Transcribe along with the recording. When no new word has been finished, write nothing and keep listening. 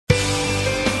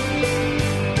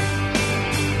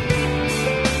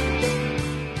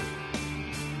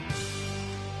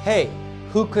Hey,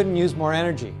 who couldn't use more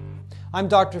energy? I'm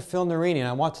Dr. Phil Narini, and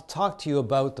I want to talk to you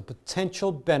about the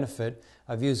potential benefit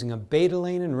of using a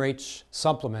betalain-enriched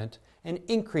supplement and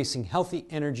increasing healthy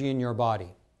energy in your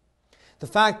body. The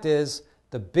fact is,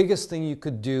 the biggest thing you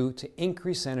could do to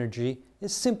increase energy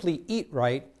is simply eat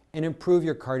right and improve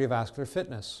your cardiovascular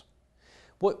fitness.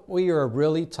 What we are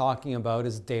really talking about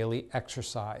is daily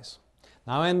exercise.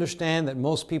 Now, I understand that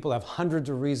most people have hundreds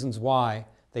of reasons why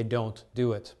they don't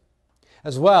do it.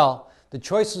 As well, the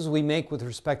choices we make with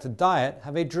respect to diet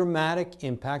have a dramatic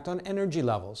impact on energy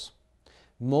levels.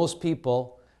 Most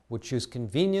people would choose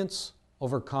convenience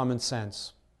over common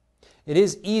sense. It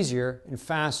is easier and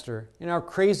faster in our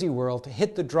crazy world to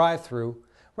hit the drive-thru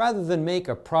rather than make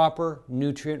a proper,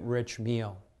 nutrient-rich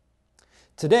meal.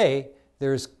 Today,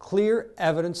 there is clear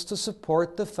evidence to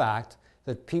support the fact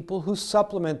that people who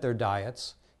supplement their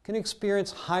diets can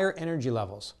experience higher energy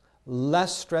levels,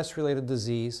 less stress-related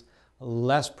disease,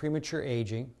 less premature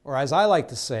aging, or as I like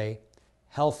to say,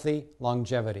 healthy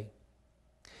longevity.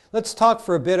 Let's talk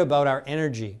for a bit about our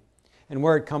energy and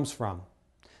where it comes from.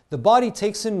 The body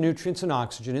takes in nutrients and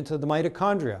oxygen into the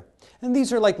mitochondria, and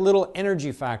these are like little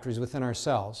energy factories within our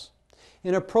cells.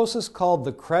 In a process called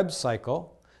the Krebs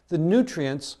cycle, the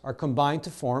nutrients are combined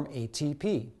to form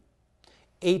ATP.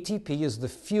 ATP is the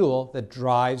fuel that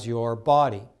drives your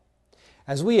body.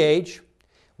 As we age,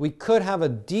 we could have a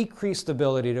decreased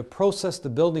ability to process the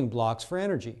building blocks for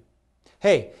energy.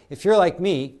 Hey, if you're like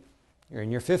me, you're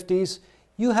in your 50s,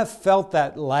 you have felt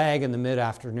that lag in the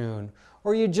mid-afternoon,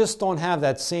 or you just don't have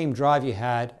that same drive you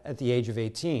had at the age of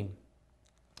 18.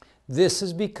 This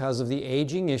is because of the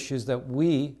aging issues that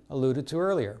we alluded to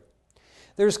earlier.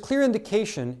 There's clear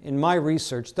indication in my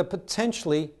research that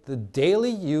potentially the daily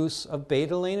use of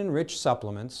betalain-enriched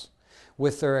supplements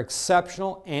with their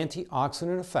exceptional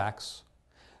antioxidant effects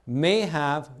may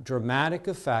have dramatic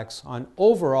effects on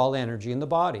overall energy in the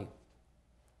body.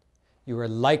 You are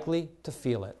likely to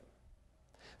feel it.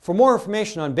 For more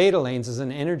information on betalains as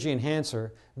an energy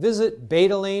enhancer, visit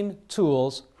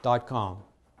betalaintools.com.